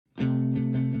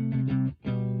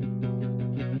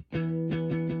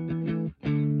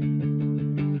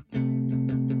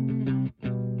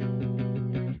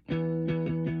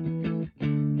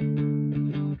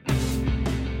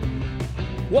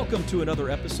Welcome to another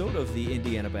episode of the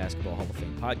Indiana Basketball Hall of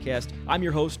Fame podcast. I'm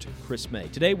your host, Chris May.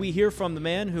 Today we hear from the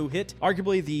man who hit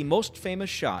arguably the most famous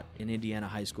shot in Indiana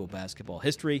high school basketball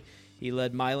history. He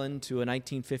led Milan to a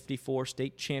 1954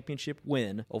 state championship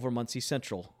win over Muncie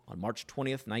Central on March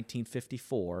 20th,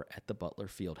 1954 at the Butler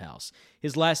Fieldhouse.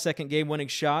 His last second game-winning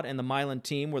shot and the Milan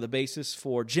team were the basis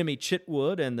for Jimmy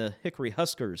Chitwood and the Hickory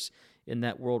Huskers in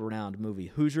that world-renowned movie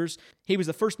Hoosiers. He was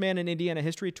the first man in Indiana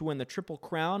history to win the Triple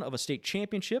Crown of a state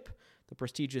championship, the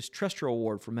prestigious Trester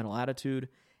Award for mental attitude,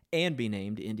 and be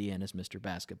named Indiana's Mr.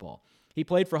 Basketball. He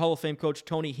played for Hall of Fame coach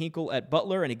Tony Hinkle at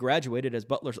Butler, and he graduated as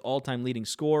Butler's all-time leading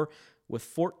scorer with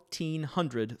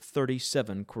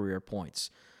 1,437 career points.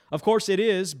 Of course, it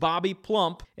is Bobby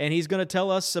Plump, and he's going to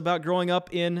tell us about growing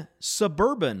up in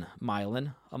suburban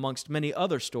Milan, amongst many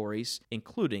other stories,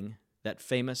 including that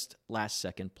famous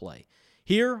last-second play.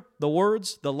 Here, the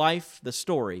words, the life, the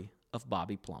story of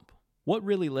Bobby Plump. What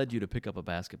really led you to pick up a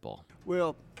basketball?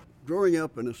 Well, growing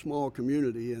up in a small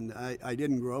community, and I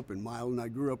didn't grow up in Milan. I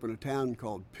grew up in a town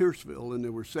called Pierceville, and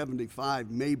there were 75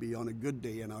 maybe on a good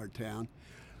day in our town.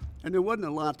 And there wasn't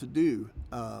a lot to do.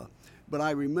 But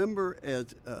I remember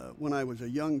when I was a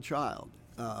young child,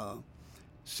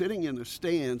 sitting in the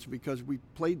stands because we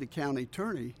played the county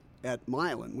tourney at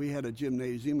Milan. We had a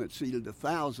gymnasium that seated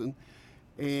 1,000,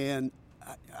 and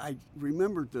I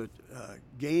remembered the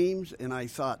games, and I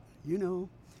thought,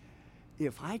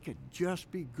 if I could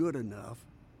just be good enough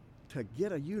to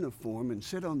get a uniform and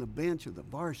sit on the bench of the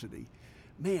varsity,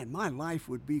 man, my life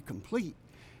would be complete.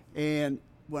 And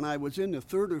when I was in the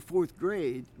third or fourth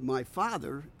grade, my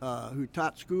father, who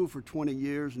taught school for 20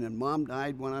 years, and then Mom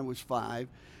died when I was 5,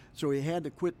 so he had to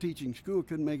quit teaching school,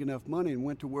 couldn't make enough money, and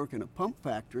went to work in a pump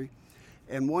factory.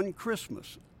 And one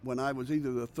Christmas, when I was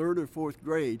either the third or fourth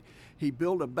grade, he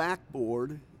built a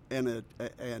backboard and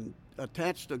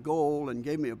attached a goal and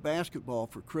gave me a basketball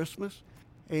for Christmas.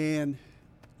 And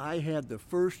I had the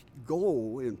first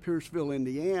goal in Pierceville,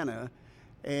 Indiana,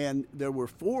 and there were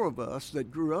 4 of us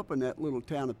that grew up in that little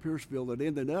town of Pierceville that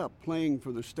ended up playing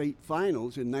for the state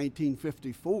finals in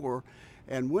 1954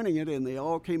 and winning it, and they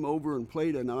all came over and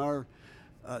played in our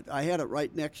I had it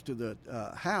right next to the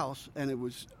house, and it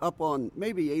was up on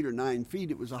maybe 8 or 9 feet.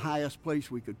 It was the highest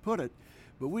place we could put it,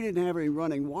 but we didn't have any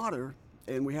running water,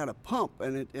 and we had a pump,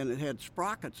 and it had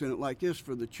sprockets in it like this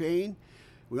for the chain.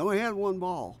 We only had one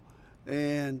ball,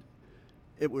 and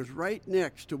it was right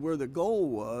next to where the goal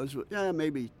was,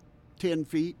 maybe 10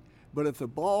 feet, but if the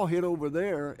ball hit over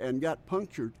there and got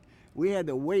punctured, we had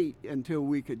to wait until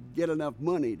we could get enough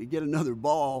money to get another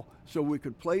ball so we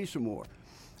could play some more.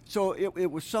 So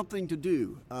it was something to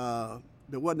do.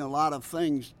 There wasn't a lot of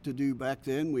things to do back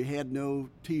then. We had no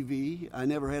TV. I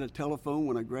never had a telephone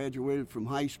when I graduated from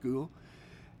high school.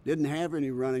 Didn't have any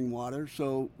running water,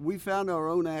 so we found our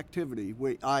own activity.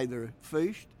 We either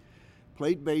fished,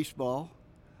 played baseball,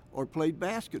 or played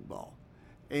basketball.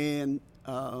 And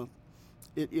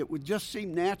it would just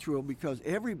seem natural because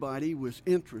everybody was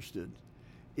interested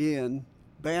in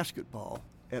basketball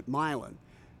at Milan.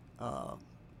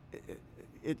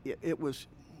 It was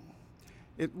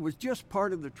just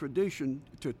part of the tradition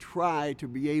to try to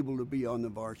be able to be on the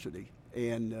varsity,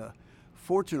 and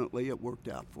fortunately it worked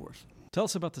out for us. Tell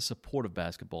us about the support of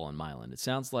basketball in Milan. It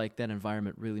sounds like that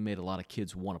environment really made a lot of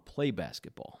kids want to play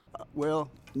basketball. Well,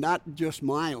 not just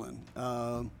Milan.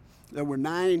 There were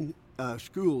 9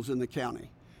 schools in the county.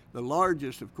 The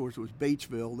largest, of course, was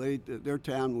Batesville. Their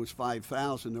town was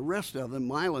 5,000. The rest of them,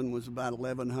 Milan was about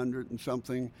 1,100 and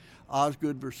something.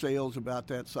 Osgood, Versailles, about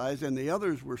that size, and the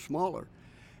others were smaller.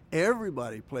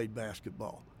 Everybody played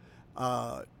basketball.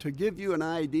 To give you an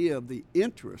idea of the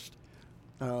interest,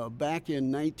 back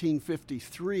in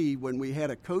 1953, when we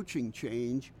had a coaching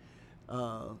change,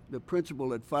 the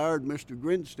principal had fired Mr.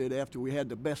 Grinstead after we had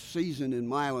the best season in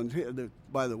Milan.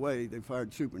 By the way, they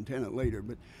fired the superintendent later,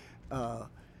 but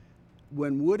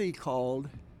when Woody called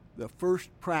the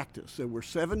first practice, there were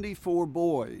 74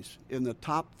 boys in the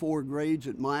top 4 grades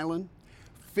at Milan.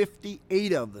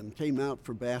 58 of them came out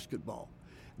for basketball.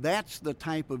 That's the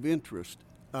type of interest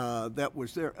that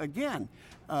was there. Again,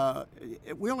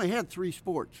 we only had 3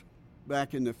 sports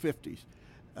back in the 50s,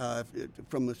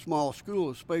 from the small school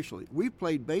especially. We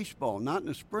played baseball, not in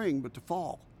the spring, but the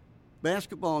fall.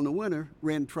 Basketball in the winter,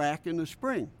 ran track in the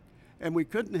spring. And we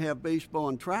couldn't have baseball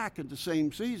and track at the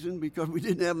same season because we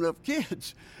didn't have enough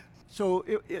kids. So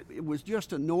it was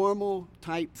just a normal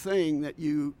type thing that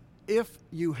if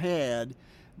you had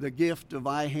the gift of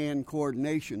eye-hand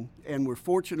coordination and were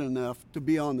fortunate enough to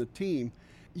be on the team,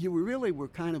 you really were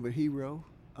kind of a hero,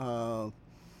 a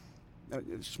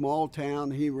small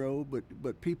town hero,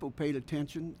 but people paid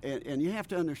attention. And you have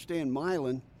to understand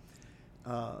Milan,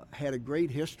 had a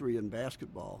great history in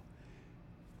basketball,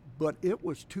 but it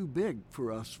was too big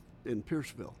for us in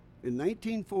Pierceville. In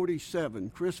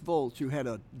 1947, Chris Volz, who had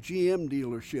a GM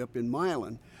dealership in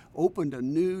Milan, opened a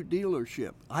new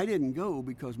dealership. I didn't go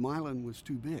because Milan was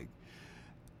too big.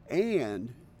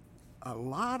 And a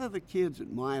lot of the kids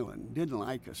at Milan didn't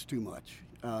like us too much.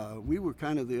 We were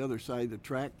kind of the other side of the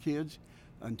track kids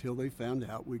until they found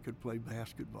out we could play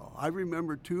basketball. I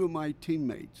remember two of my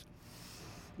teammates,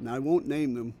 and I won't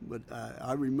name them, but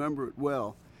I remember it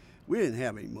well. We didn't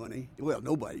have any money. Well,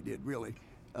 nobody did really.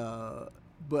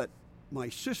 But my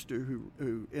sister,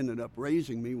 who ended up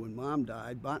raising me when Mom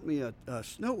died, bought me a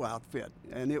snow outfit.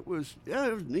 And it was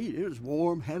neat. It was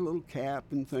warm, had a little cap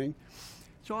and thing.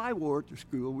 So I wore it to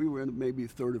school. We were in maybe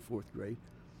third or fourth grade.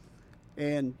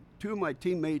 And two of my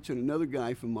teammates and another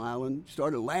guy from Milan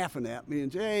started laughing at me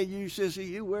and said, "Hey, you sissy,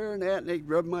 you wearing that?" And they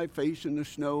rubbed my face in the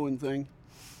snow and thing.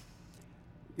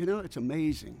 You know, it's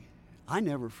amazing. I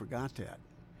never forgot that.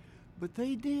 But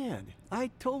they did.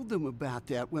 I told them about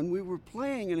that when we were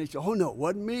playing, and they said, "Oh, no, it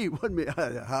wasn't me, it wasn't me."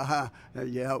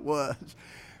 Yeah, it was.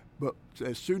 But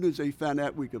as soon as they found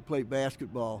out we could play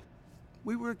basketball,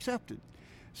 we were accepted.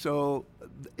 So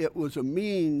it was a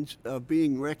means of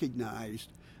being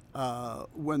recognized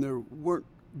when there weren't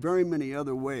very many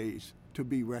other ways to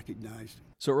be recognized.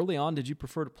 So early on, did you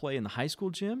prefer to play in the high school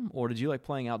gym, or did you like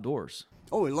playing outdoors?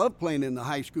 Oh, we loved playing in the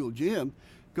high school gym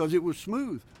because it was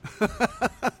smooth.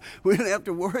 We didn't have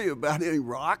to worry about any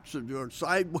rocks or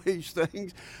sideways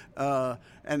things.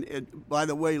 And by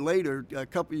the way, later, a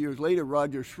couple of years later,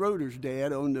 Roger Schroeder's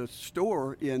dad owned a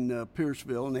store in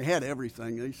Pierceville, and they had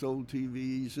everything. They sold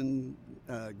TVs and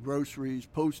groceries,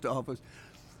 post office.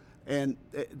 And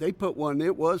they put one,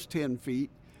 it was 10 feet,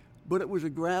 but it was a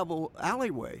gravel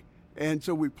alleyway. And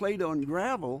so we played on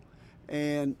gravel,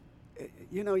 and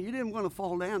you know, you didn't want to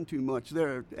fall down too much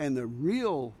there. And the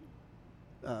real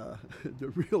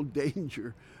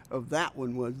danger of that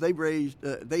one was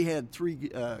they had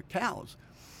 3 cows,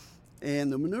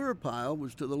 and the manure pile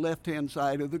was to the left-hand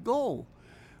side of the goal.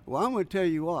 Well, I'm going to tell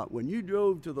you what, when you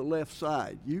drove to the left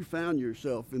side, you found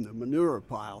yourself in the manure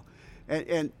pile.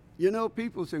 And you know,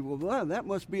 people say, well, that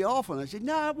must be awful. And I said,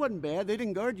 no, it wasn't bad. They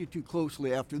didn't guard you too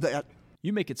closely after that.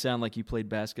 You make it sound like you played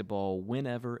basketball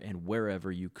whenever and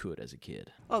wherever you could as a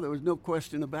kid. Oh, there was no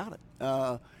question about it.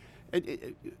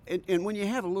 And when you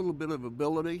have a little bit of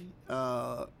ability,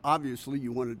 obviously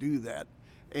you want to do that.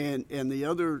 And the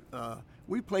other,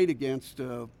 we played against,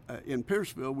 in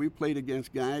Pierceville, we played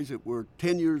against guys that were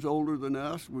 10 years older than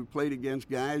us. We played against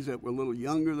guys that were a little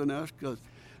younger than us because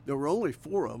there were only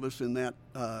 4 of us in that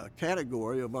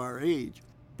category of our age.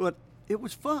 But it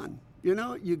was fun. You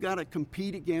know, you got to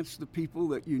compete against the people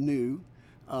that you knew,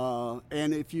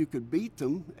 and if you could beat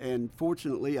them, and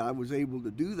fortunately I was able to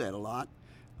do that a lot,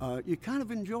 you kind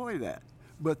of enjoy that.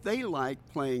 But they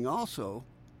liked playing also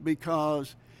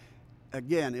because,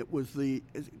 again,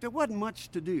 there wasn't much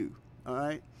to do, all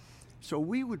right? So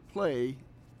we would play,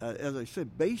 as I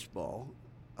said, baseball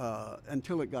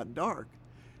until it got dark.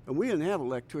 And we didn't have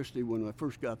electricity when I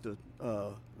first got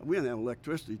we didn't have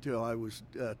electricity till I was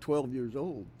 12 years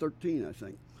old, 13, I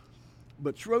think.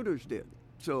 But Schroeder's did.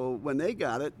 So when they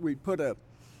got it, we put a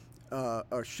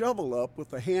shovel up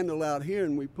with a handle out here,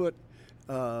 and we put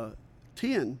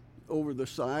tin over the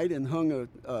side and hung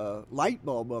a light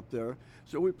bulb up there.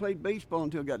 So we played baseball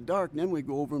until it got dark, and then we'd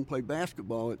go over and play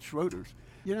basketball at Schroeder's.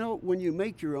 You know, when you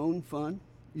make your own fun,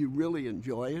 you really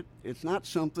enjoy it. It's not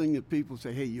something that people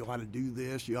say, hey, you ought to do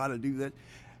this, you ought to do that.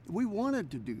 We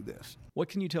wanted to do this. What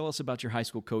can you tell us about your high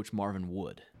school coach, Marvin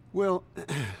Wood? Well,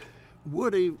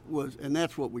 Woody was, and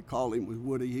that's what we called him, was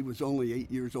Woody. He was only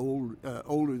 8 years old,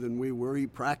 older than we were. He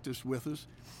practiced with us.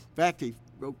 In fact, he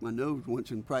broke my nose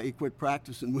once, and he quit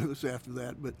practicing with us after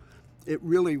that. But it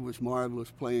really was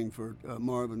marvelous playing for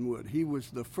Marvin Wood. He was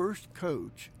the first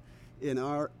coach in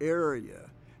our area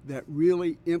that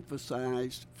really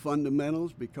emphasized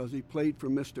fundamentals because he played for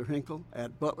Mr. Hinkle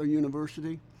at Butler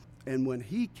University. And when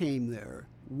he came there,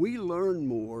 we learned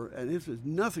more, and this is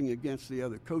nothing against the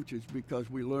other coaches because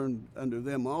we learned under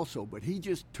them also, but he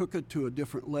just took it to a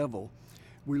different level.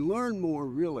 We learned more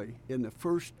really in the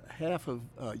first half of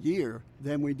a year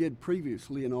than we did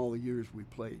previously in all the years we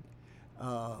played.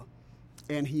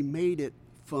 And he made it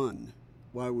fun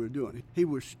while we were doing it. He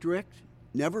was strict,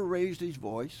 never raised his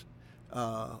voice,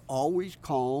 always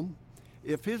calm.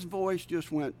 If his voice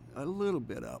just went a little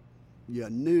bit up, you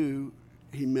knew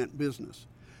he meant business.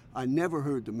 I never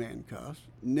heard the man cuss,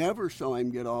 never saw him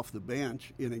get off the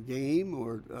bench in a game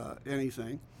or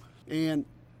anything. And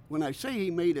when I say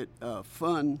he made it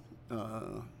fun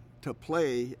to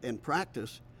play and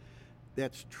practice,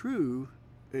 that's true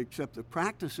except the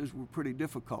practices were pretty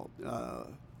difficult.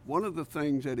 One of the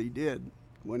things that he did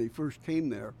when he first came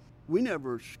there, we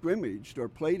never scrimmaged or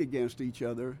played against each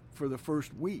other for the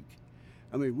first week.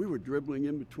 I mean, we were dribbling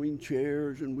in between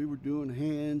chairs, and we were doing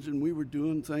hands, and we were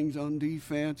doing things on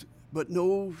defense, but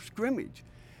no scrimmage.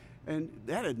 And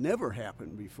that had never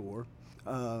happened before.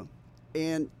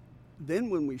 And then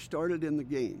when we started in the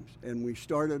games and we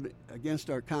started against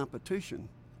our competition,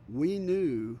 we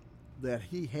knew that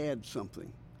he had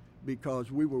something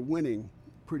because we were winning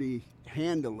pretty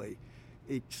handily.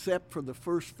 Except for the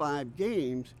first 5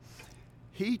 games,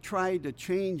 he tried to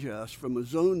change us from a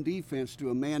zone defense to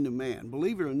a man-to-man.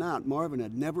 Believe it or not, Marvin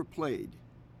had never played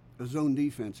a zone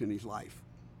defense in his life.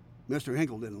 Mr.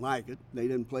 Hinkle didn't like it. They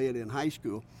didn't play it in high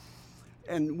school.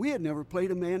 And we had never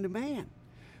played a man-to-man.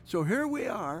 So here we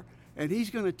are, and he's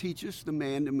going to teach us the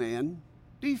man-to-man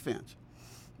defense.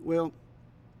 Well,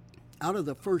 out of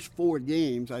the first 4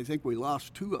 games, I think we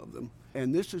lost 2 of them.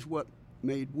 And this is what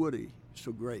made Woody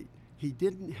so great. He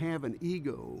didn't have an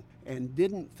ego and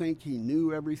didn't think he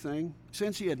knew everything.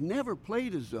 Since he had never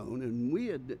played a zone and we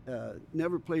had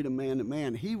never played a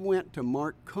man-to-man, he went to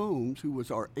Mark Combs, who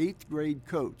was our 8th grade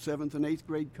coach, 7th and 8th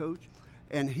grade coach,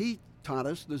 and he taught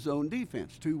us the zone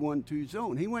defense, 2-1-2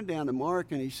 zone. He went down to Mark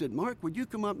and he said, "Mark, would you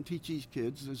come up and teach these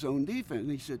kids the zone defense?"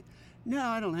 And he said, "No,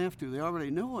 I don't have to. They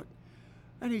already know it."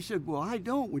 And he said, "Well, I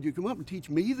don't. Would you come up and teach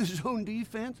me the zone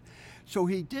defense?" So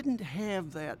he didn't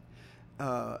have that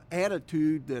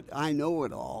attitude that I know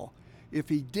it all. If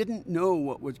he didn't know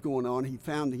what was going on, he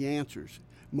found the answers.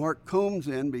 Mark Combs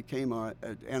then became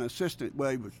an assistant.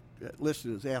 Well, he was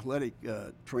listed as athletic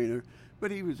trainer, but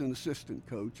he was an assistant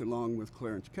coach along with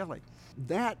Clarence Kelly.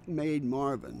 That made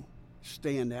Marvin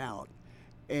stand out.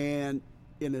 And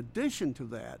in addition to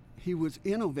that, he was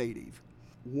innovative.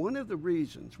 One of the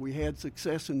reasons we had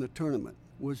success in the tournament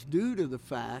was due to the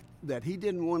fact that he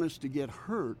didn't want us to get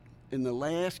hurt in the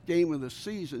last game of the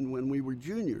season when we were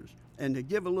juniors. And to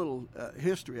give a little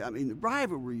history, I mean, the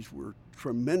rivalries were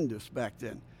tremendous back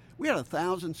then. We had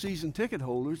 1,000 season ticket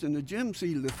holders, and the gym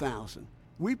seated 1,000.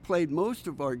 We played most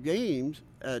of our games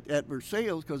at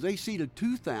Versailles because they seated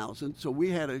 2,000, so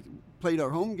we played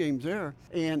our home games there.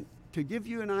 And to give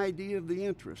you an idea of the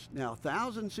interest, now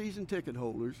 1,000 season ticket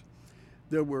holders,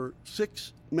 there were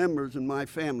 6 members in my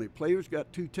family. Players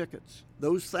got 2 tickets.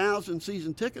 Those 1,000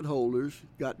 season ticket holders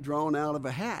got drawn out of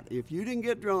a hat. If you didn't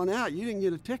get drawn out, you didn't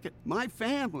get a ticket. My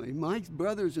family, my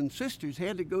brothers and sisters,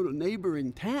 had to go to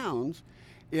neighboring towns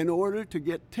in order to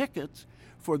get tickets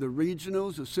for the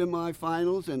regionals, the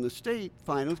semifinals, and the state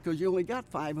finals because you only got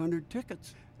 500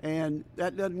 tickets. And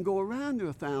that doesn't go around to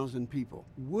 1,000 people.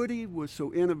 Woody was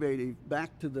so innovative.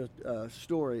 Back to the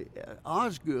story.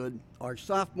 Osgood, our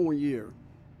sophomore year,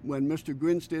 when Mr.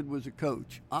 Grinstead was a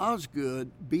coach,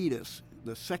 Osgood beat us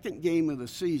the second game of the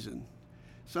season,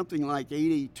 something like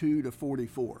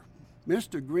 82-44.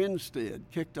 Mr. Grinstead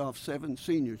kicked off 7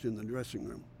 seniors in the dressing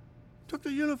room, took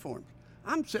their uniforms.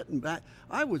 I'm sitting back.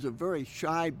 I was a very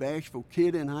shy, bashful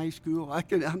kid in high school.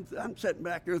 I'm sitting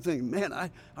back there thinking, man, I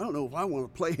don't know if I want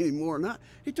to play anymore or not.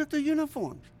 He took their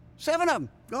uniforms. 7 of them,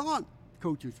 gone.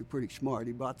 Coaches are pretty smart.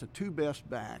 He brought the 2 best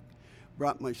back,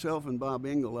 brought myself and Bob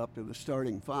Engel up to the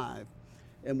starting 5,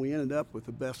 and we ended up with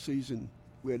the best season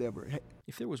we had ever had.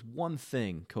 If there was one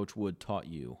thing Coach Wood taught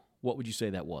you, what would you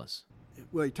say that was?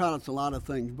 Well, he taught us a lot of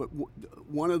things, but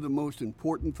one of the most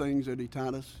important things that he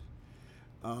taught us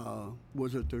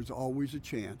was that there's always a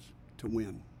chance to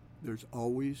win. There's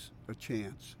always a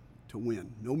chance to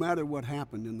win. No matter what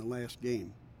happened in the last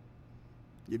game,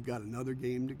 you've got another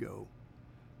game to go,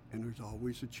 and there's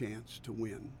always a chance to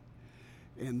win.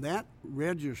 And that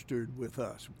registered with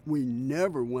us. We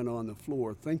never went on the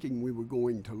floor thinking we were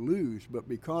going to lose, but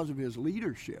because of his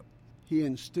leadership, he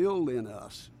instilled in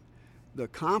us the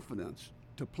confidence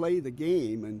to play the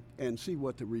game and see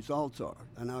what the results are.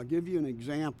 And I'll give you an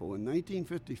example. In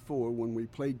 1954, when we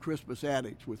played Crispus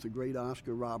Attucks with the great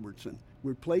Oscar Robertson,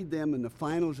 we played them in the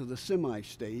finals of the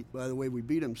semi-state. By the way, we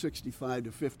beat them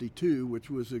 65-52, which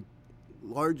was the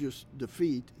largest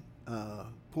defeat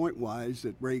point-wise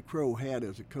that Ray Crow had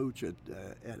as a coach at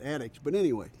Attucks. But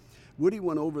anyway, Woody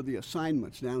went over the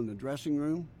assignments down in the dressing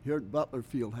room here at Butler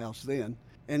Fieldhouse then,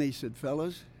 and he said,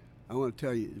 fellas, I want to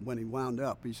tell you, when he wound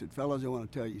up, he said, fellas, I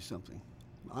want to tell you something.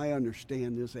 I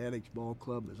understand this Attucks ball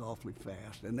club is awfully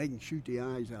fast, and they can shoot the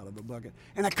eyes out of a bucket,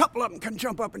 and a couple of them can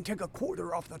jump up and take a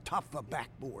quarter off the top of a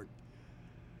backboard.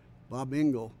 Bob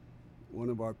Engel, one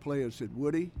of our players, said,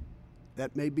 Woody,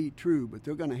 that may be true, but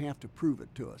they're going to have to prove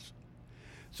it to us.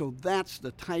 So that's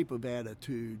the type of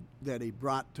attitude that he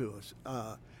brought to us.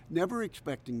 Never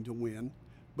expecting to win,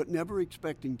 but never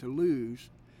expecting to lose.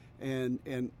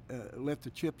 and let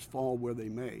the chips fall where they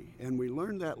may. And we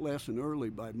learned that lesson early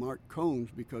by Mark Combs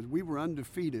because we were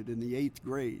undefeated in the 8th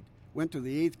grade. Went to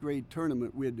the 8th grade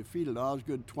tournament. We had defeated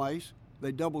Osgood twice.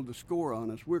 They doubled the score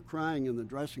on us. We're crying in the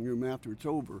dressing room after it's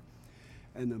over.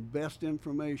 And the best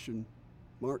information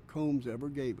Mark Combs ever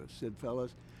gave us said,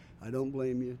 fellas, I don't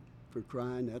blame you for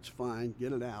crying. That's fine.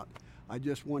 Get it out. I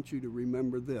just want you to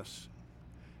remember this.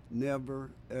 Never,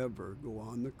 ever go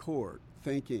on the court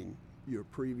thinking your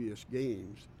previous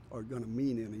games are going to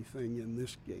mean anything in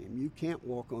this game. You can't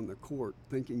walk on the court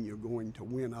thinking you're going to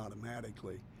win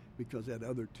automatically because that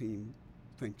other team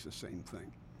thinks the same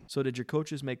thing. So did your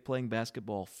coaches make playing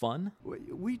basketball fun?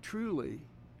 We truly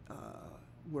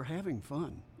were having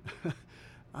fun.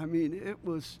 I mean, it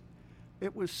was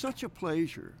such a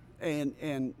pleasure,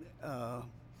 and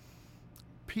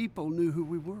people knew who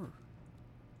we were.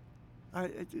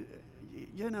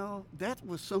 That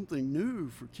was something new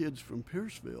for kids from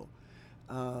Pierceville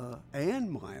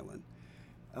and Milan.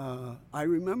 I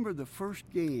remember the first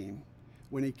game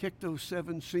when he kicked those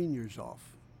 7 seniors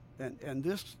off, and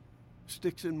this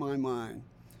sticks in my mind.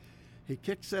 He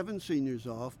kicked 7 seniors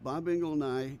off. Bob Engel and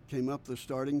I came up the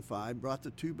starting 5, brought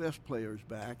the 2 best players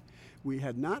back. We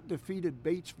had not defeated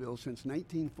Batesville since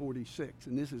 1946,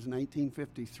 and this is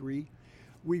 1953.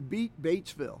 We beat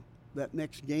Batesville that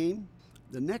next game.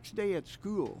 The next day at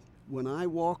school, when I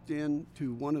walked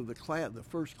into one of the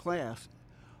first class,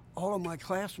 all of my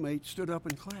classmates stood up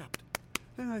and clapped.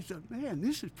 And I said, man,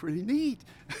 this is pretty neat.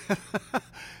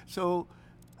 So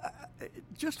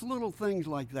just little things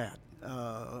like that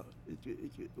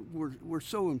were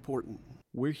so important.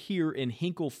 We're here in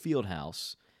Hinkle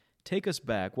Fieldhouse. Take us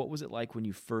back. What was it like when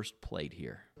you first played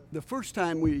here? The first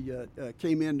time we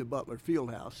came into Butler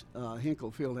Fieldhouse,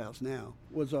 Hinkle Fieldhouse now,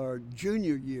 was our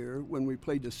junior year when we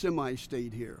played the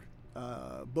semi-state here.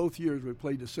 Both years we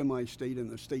played the semi-state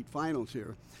and the state finals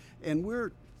here. And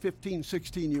we're 15,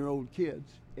 16-year-old kids,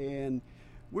 and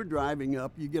we're driving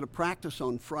up. You get a practice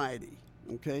on Friday,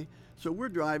 okay? So we're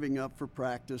driving up for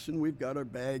practice, and we've got our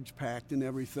bags packed and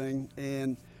everything.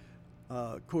 And,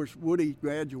 of course, Woody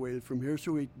graduated from here,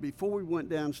 so before we went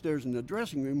downstairs in the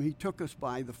dressing room, he took us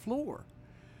by the floor.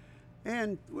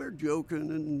 And we're joking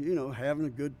and, having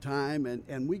a good time.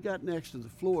 And we got next to the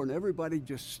floor, and everybody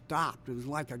just stopped. It was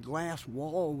like a glass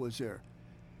wall was there.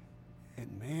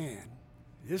 And, man,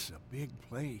 this is a big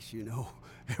place,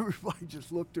 Everybody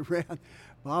just looked around.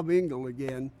 Bob Engel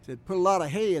again said, put a lot of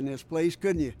hay in this place,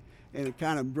 couldn't you? And it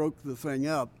kind of broke the thing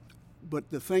up.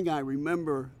 But the thing I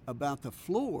remember about the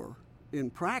floor in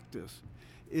practice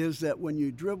is that when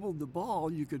you dribbled the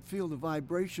ball, you could feel the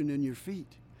vibration in your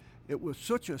feet. It was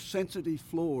such a sensitive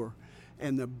floor,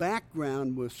 and the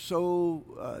background was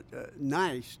so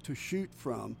nice to shoot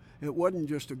from. It wasn't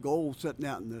just a goal sitting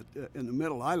out in the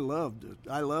middle. I loved it.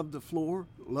 I loved the floor.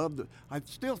 I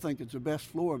still think it's the best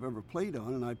floor I've ever played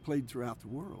on, and I played throughout the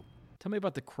world. Tell me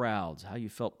about the crowds, how you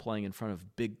felt playing in front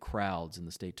of big crowds in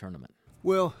the state tournament.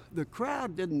 Well, the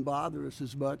crowd didn't bother us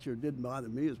as much, or didn't bother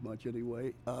me as much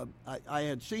anyway. I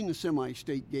had seen the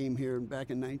semi-state game here back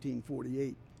in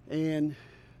 1948, and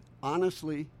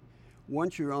honestly,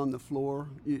 once you're on the floor,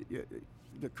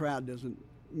 the crowd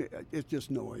it's just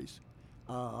noise.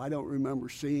 I don't remember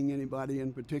seeing anybody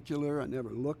in particular. I never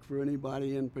looked for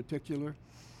anybody in particular.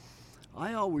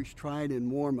 I always tried in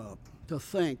warm-up to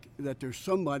think that there's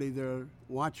somebody there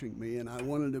watching me, and I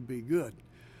wanted to be good.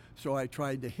 So I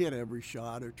tried to hit every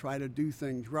shot or try to do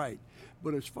things right.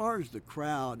 But as far as the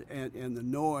crowd and the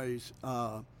noise,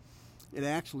 it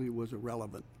actually was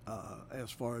irrelevant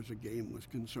as far as the game was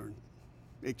concerned.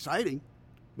 Exciting,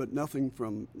 but nothing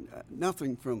from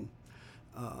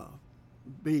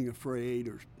being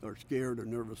afraid or scared or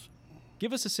nervous.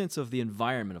 Give us a sense of the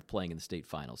environment of playing in the state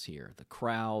finals here. The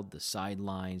crowd, the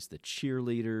sidelines, the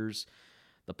cheerleaders,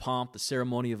 the pomp, the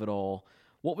ceremony of it all.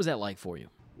 What was that like for you?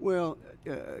 Well,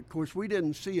 of course, we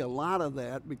didn't see a lot of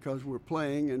that because we're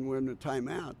playing and we're in a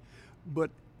timeout.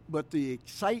 But the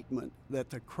excitement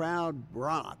that the crowd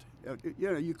brought,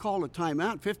 you call a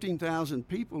timeout, 15,000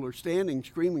 people are standing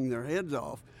screaming their heads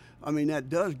off. I mean, that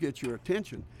does get your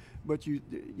attention. But you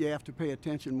have to pay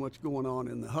attention what's going on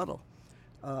in the huddle.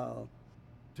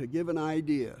 To give an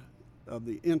idea of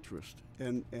the interest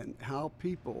and how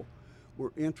people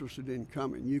were interested in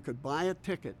coming, you could buy a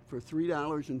ticket for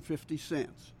 $3.50.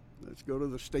 Let's go to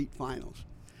the state finals.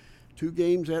 2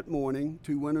 games that morning,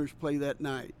 2 winners play that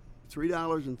night.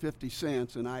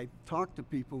 $3.50, and I talked to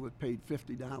people that paid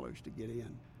 $50 to get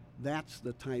in. That's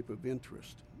the type of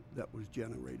interest that was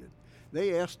generated.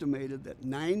 They estimated that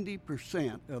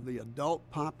 90% of the adult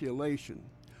population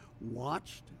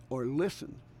watched or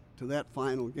listened to that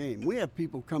final game. We have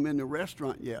people come in the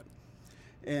restaurant yet,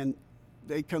 and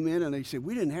they come in and they say,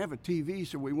 we didn't have a TV,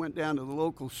 so we went down to the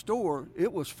local store.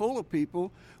 It was full of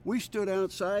people. We stood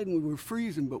outside and we were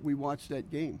freezing, but we watched that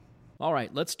game. All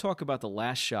right, let's talk about the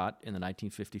last shot in the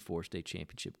 1954 state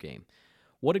championship game.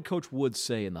 What did Coach Woods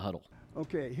say in the huddle?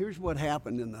 Okay, here's what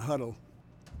happened in the huddle.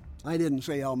 I didn't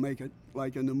say I'll make it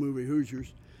like in the movie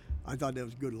Hoosiers. I thought that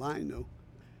was a good line, though.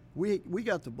 We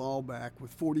got the ball back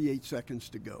with 48 seconds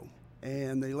to go,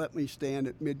 and they let me stand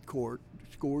at midcourt.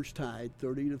 Scores tied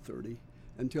 30-30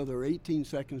 until there are 18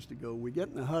 seconds to go. We get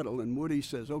in the huddle, and Woody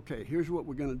says, okay, here's what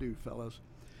we're going to do, fellas.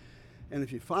 And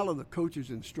if you follow the coach's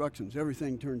instructions,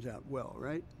 everything turns out well,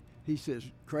 right? He says,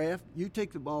 Kraft, you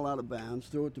take the ball out of bounds,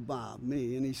 throw it to Bob,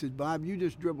 me. And he says, Bob, you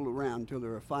just dribble around until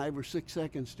there are 5 or 6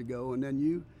 seconds to go, and then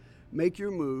you make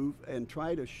your move and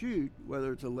try to shoot,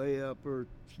 whether it's a layup or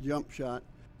jump shot,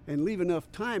 and leave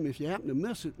enough time. If you happen to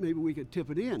miss it, maybe we could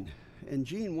tip it in. And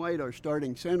Gene White, our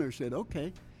starting center, said, okay,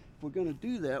 if we're going to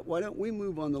do that, why don't we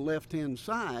move on the left-hand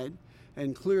side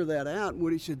and clear that out? And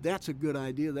Woody said, that's a good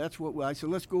idea. That's what I said,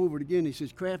 let's go over it again. He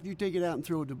says, Kraft, you take it out and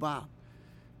throw it to Bob.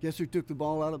 Guess who took the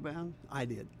ball out of bounds? I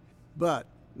did. But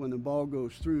when the ball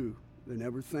goes through, they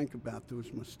never think about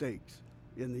those mistakes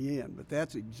in the end. But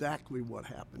that's exactly what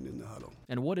happened in the huddle.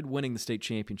 And what did winning the state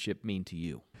championship mean to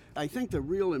you? I think the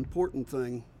real important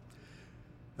thing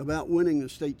about winning the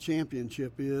state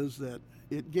championship is that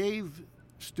it gave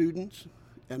students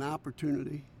an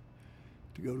opportunity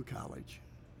to go to college.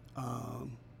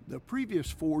 The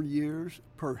previous 4 years,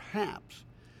 perhaps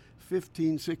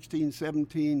 15, 16,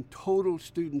 17 total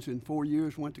students in 4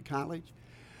 years went to college.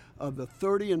 Of the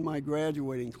 30 in my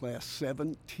graduating class,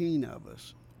 17 of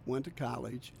us went to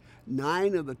college.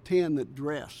 9 of the 10 that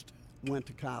dressed went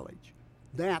to college.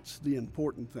 That's the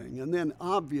important thing. And then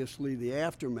obviously the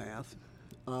aftermath.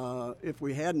 If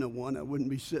we hadn't have won, I wouldn't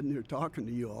be sitting here talking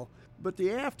to you all. But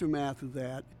the aftermath of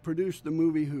that produced the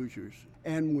movie Hoosiers.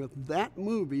 And with that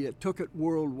movie, it took it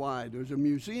worldwide. There's a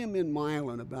museum in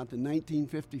Milan about the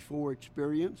 1954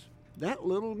 experience. That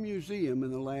little museum in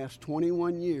the last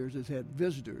 21 years has had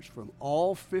visitors from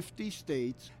all 50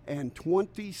 states and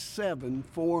 27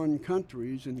 foreign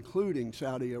countries, including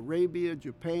Saudi Arabia,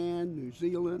 Japan, New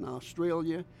Zealand,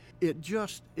 Australia. It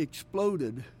just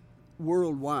exploded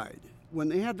worldwide. When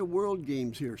they had the World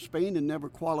Games here, Spain had never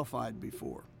qualified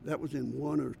before. That was in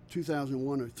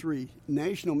 2001 or 3.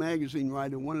 National magazine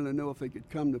writer wanted to know if they could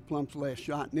come to Plump's last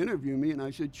shot and interview me, and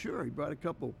I said, sure. He brought a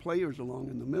couple of players along.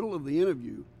 In the middle of the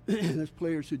interview, this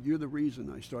player said, you're the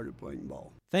reason I started playing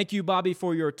ball. Thank you, Bobby,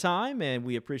 for your time, and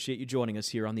we appreciate you joining us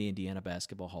here on the Indiana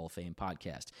Basketball Hall of Fame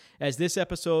podcast. As this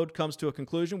episode comes to a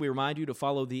conclusion, we remind you to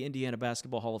follow the Indiana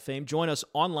Basketball Hall of Fame. Join us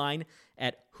online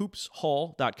at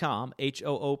hoopshall.com,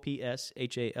 HOOPSHALL.com.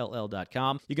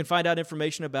 You can find out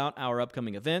information about our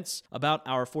upcoming events, about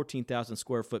our 14,000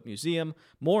 square foot museum,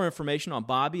 more information on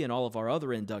Bobby and all of our other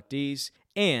inductees,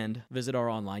 and visit our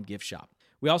online gift shop.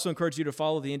 We also encourage you to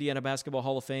follow the Indiana Basketball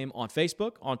Hall of Fame on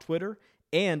Facebook, on Twitter,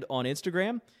 and on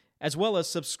Instagram, as well as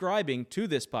subscribing to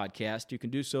this podcast. You can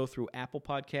do so through Apple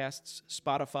Podcasts,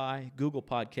 Spotify, Google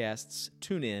Podcasts,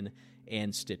 TuneIn,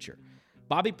 and Stitcher.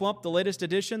 Bobby Plump, the latest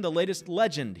edition, the latest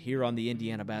legend here on the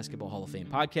Indiana Basketball Hall of Fame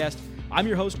podcast. I'm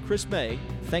your host, Chris May.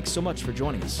 Thanks so much for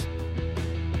joining us.